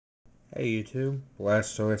Hey YouTube,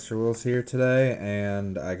 Blastoister Wills here today,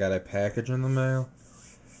 and I got a package in the mail.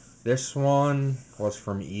 This one was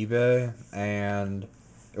from eBay, and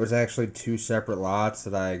it was actually two separate lots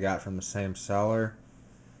that I got from the same seller.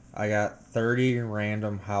 I got 30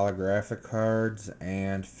 random holographic cards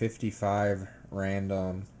and 55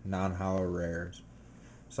 random non-holo rares.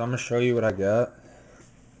 So I'm going to show you what I got.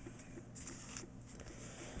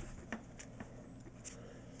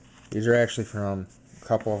 These are actually from a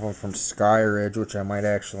couple of them from Sky Ridge, which I might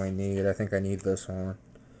actually need. I think I need this one.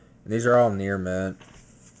 And these are all near mint.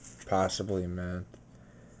 Possibly mint.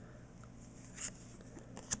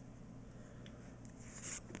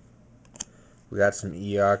 We got some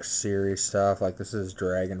EOX series stuff, like this is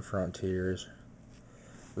Dragon Frontiers.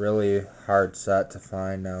 Really hard set to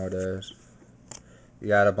find nowadays. You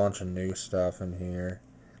got a bunch of new stuff in here,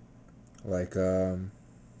 like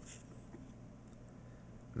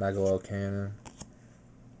Megalo Cannon,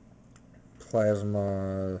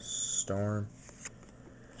 Plasma Storm,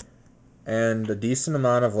 and a decent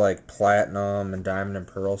amount of like Platinum and Diamond and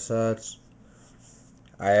Pearl sets.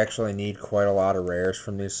 I actually need quite a lot of rares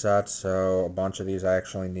from these sets, so a bunch of these I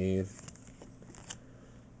actually need.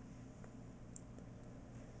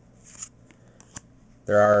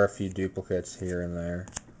 There are a few duplicates here and there,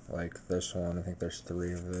 like this one. I think there's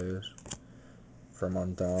 3 of those from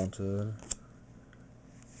Undaunted.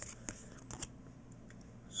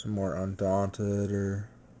 Some more Undaunted, or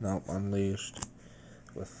nope, Unleashed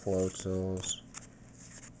with Floatils.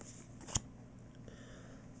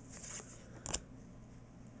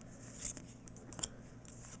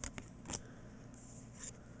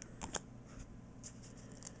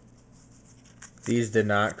 These did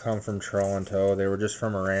not come from Troll and Toe. They were just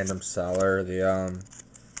from a random seller. The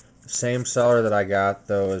same seller that I got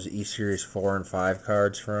those E-Series 4 and 5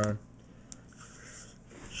 cards from.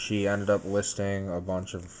 She ended up listing a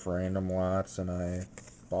bunch of random lots, and I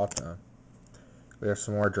bought them. We have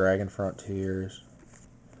some more Dragon Frontiers.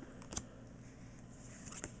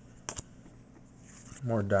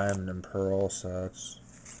 More Diamond and Pearl sets.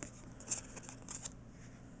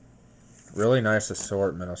 Really nice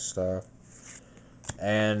assortment of stuff.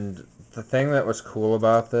 And the thing that was cool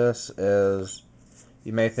about this is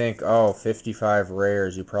you may think, oh, 55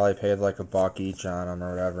 rares, you probably paid like $1 each on them or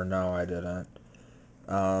whatever. No, I didn't.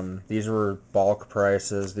 These were bulk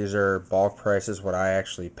prices. These are bulk prices what I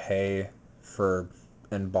actually pay for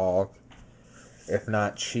in bulk, if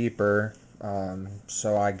not cheaper.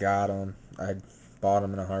 So I got them. I bought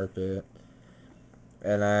them in a heartbeat.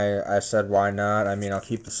 And I said, why not? I mean, I'll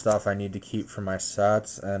keep the stuff I need to keep for my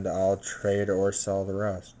sets, and I'll trade or sell the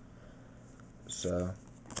rest. So,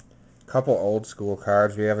 couple old school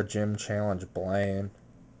cards. We have a Gym Challenge Blaine.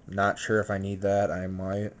 Not sure if I need that. I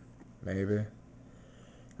might. Maybe.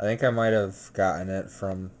 I think I might have gotten it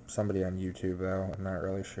from somebody on YouTube, though. I'm not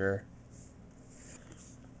really sure.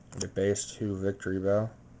 The base 2 Victory Bell.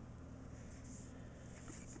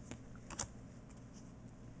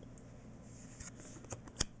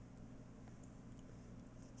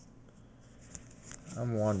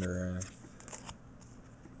 I'm wondering.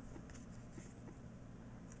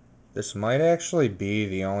 This might actually be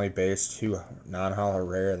the only base 2 non-holo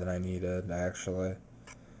rare that I needed, actually.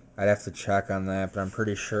 I'd have to check on that, but I'm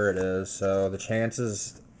pretty sure it is. So the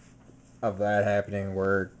chances of that happening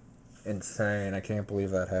were insane. I can't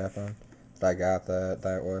believe that happened. That I got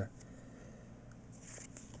that way.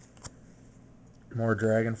 More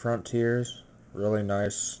Dragon Frontiers. Really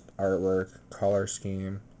nice artwork, color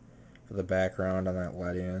scheme for the background on that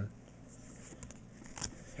Ledian.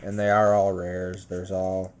 And they are all rares. There's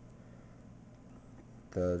all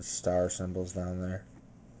the star symbols down there.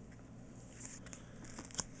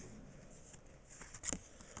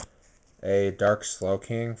 A Dark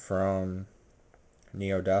Slowking from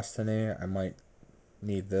Neo Destiny. I might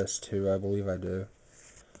need this too. I believe I do.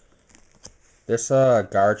 This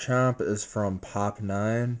Garchomp is from Pop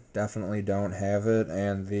 9. Definitely don't have it.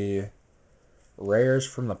 And the rares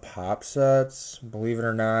from the Pop sets, believe it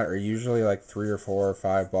or not, are usually like $3 or $4 or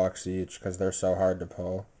 $5 each because they're so hard to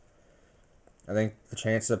pull. I think the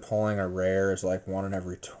chance of pulling a rare is like 1 in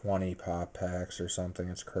every 20 Pop packs or something.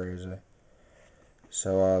 It's crazy.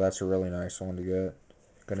 So that's a really nice one to get.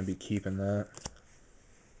 Gonna be keeping that.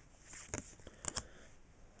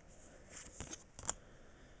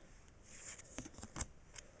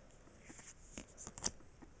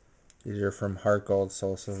 These are from Heart Gold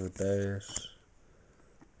Soul Silver Base.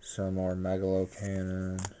 Some more Megalo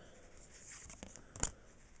Cannon.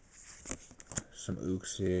 Some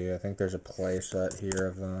Uxie. I think there's a play set here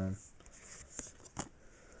of them.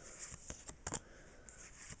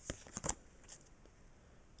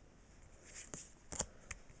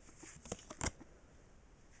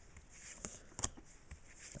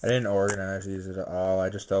 I didn't organize these at all. I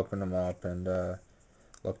just opened them up and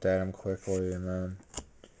looked at them quickly and then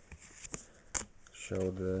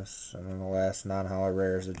showed this. And then the last non-holo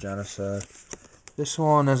rare is a Genocide. This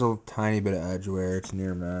one has a tiny bit of edge wear. It's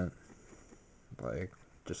near mint. Like,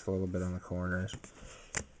 just a little bit on the corners.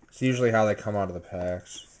 It's usually how they come out of the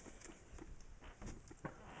packs.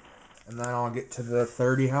 And then I'll get to the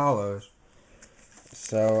 30 holos.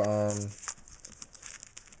 So,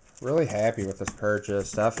 really happy with this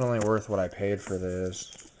purchase. Definitely worth what I paid for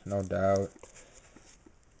this. No doubt.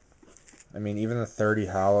 I mean, even the 30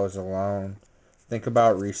 holos alone. Think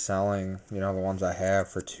about reselling, the ones I have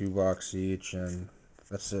for $2 each. And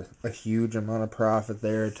that's a huge amount of profit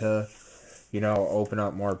there to, open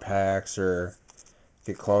up more packs or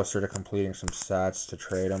get closer to completing some sets to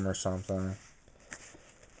trade them or something.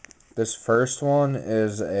 This first one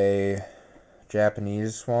is a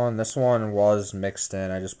Japanese one. This one was mixed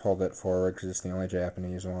in. I just pulled it forward because it's the only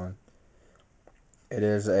Japanese one. It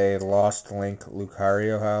is a Lost Link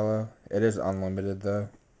Lucario Holo. It is unlimited though,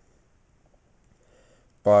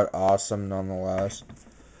 but awesome nonetheless.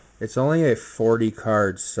 It's only a 40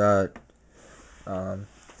 card set,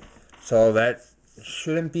 so that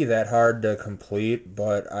shouldn't be that hard to complete,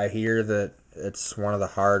 but I hear that it's one of the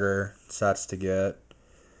harder sets to get.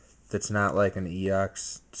 It's not like an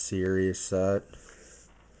EX series set.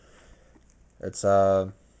 It's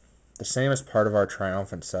the same as part of our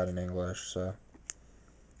Triumphant set in English, so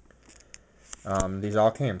these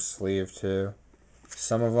all came sleeved too.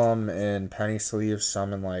 Some of them in penny sleeves,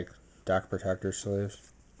 some in like deck protector sleeves.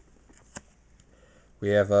 We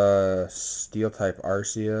have a steel type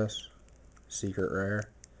Arceus, secret rare.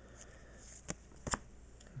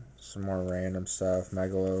 Some more random stuff.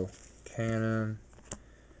 Megalo Cannon.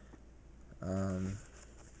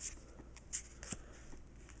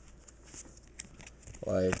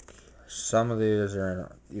 Like some of these are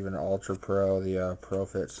in even Ultra Pro, the Pro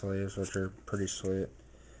Fit sleeves, which are pretty sweet.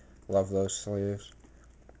 Love those sleeves.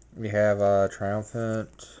 We have Triumphant,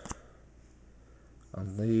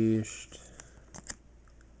 Unleashed,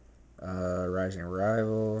 Rising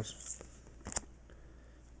Rivals,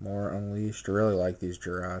 more Unleashed. I really like these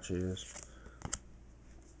Jirachis.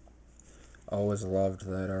 Always loved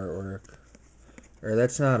that artwork. Or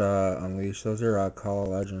that's not Unleashed, those are Call of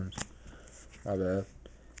Legends. My bad.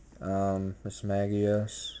 Miss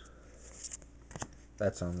Magius.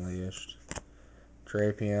 That's Unleashed.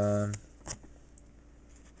 Drapion.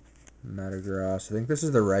 Metagross. I think this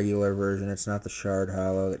is the regular version. It's not the Shard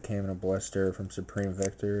Holo that came in a blister from Supreme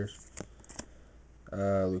Victors.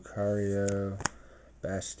 Lucario.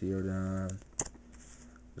 Bastiodon.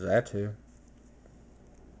 Zatu.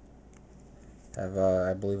 Have,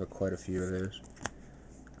 I believe, quite a few of these.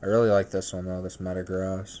 I really like this one, though, this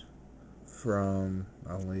Metagross from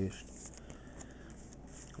Unleashed.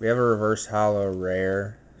 We have a reverse holo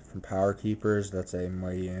rare from Power Keepers. That's a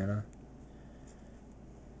Mightyena.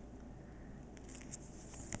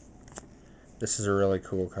 This is a really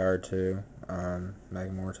cool card, too.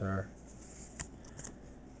 Magmortar.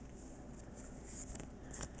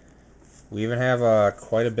 We even have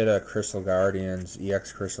quite a bit of Crystal Guardians,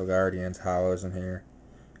 EX Crystal Guardians holos in here.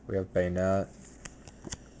 We have Bayonet.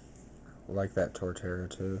 I like that Torterra,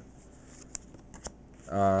 too.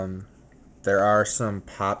 There are some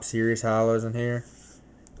Pop Series holos in here.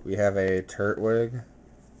 We have a Turtwig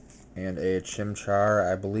and a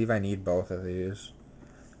Chimchar. I believe I need both of these.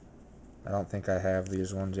 I don't think I have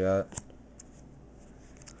these ones yet.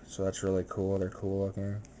 So that's really cool. They're cool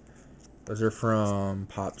looking. Those are from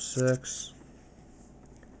Pop 6.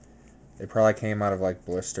 They probably came out of like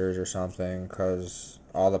blisters or something because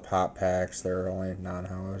all the Pop packs, there are only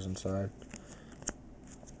non-holos inside.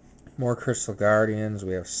 More Crystal Guardians.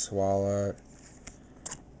 We have Swalot,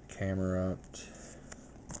 Camerupt,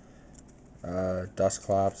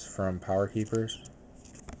 Dusclops from Power Keepers,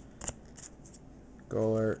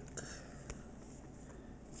 Golurk,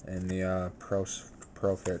 and the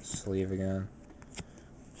Profit sleeve again.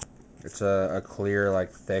 It's a clear,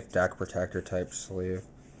 like, thick deck protector type sleeve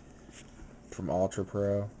from Ultra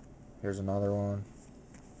Pro. Here's another one.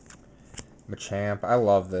 Machamp. I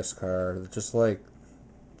love this card. Just, like,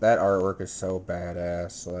 that artwork is so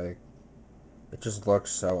badass. Like, it just looks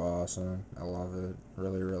so awesome. I love it.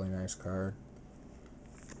 Really, really nice card.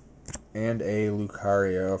 And a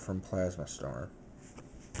Lucario from Plasma Storm.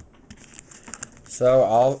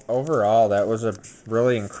 So, overall, that was a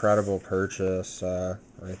really incredible purchase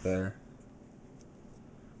right there.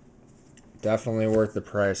 Definitely worth the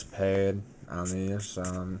price paid on these.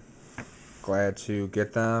 Glad to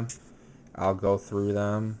get them. I'll go through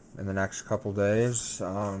them in the next couple days.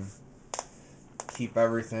 keep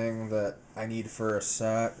everything that I need for a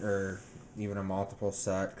set or even a multiple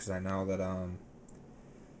set because I know that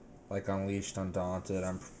like Unleashed, Undaunted,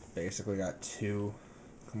 I'm basically got 2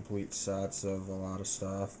 complete sets of a lot of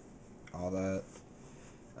stuff, all that.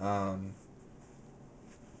 Um,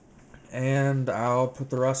 and I'll put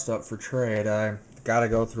the rest up for trade. I gotta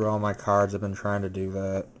go through all my cards. I've been trying to do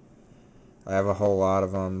that. I have a whole lot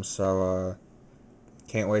of them, so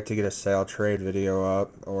can't wait to get a sale trade video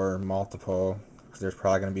up or multiple. Because there's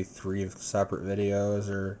probably gonna be 3 separate videos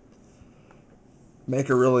or make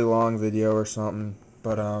a really long video or something.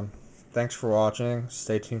 But thanks for watching.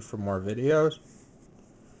 Stay tuned for more videos.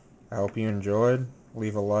 I hope you enjoyed.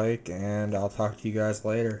 Leave a like, and I'll talk to you guys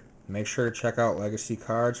later. Make sure to check out Legacy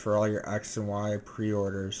Cards for all your X and Y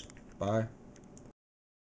pre-orders. Bye.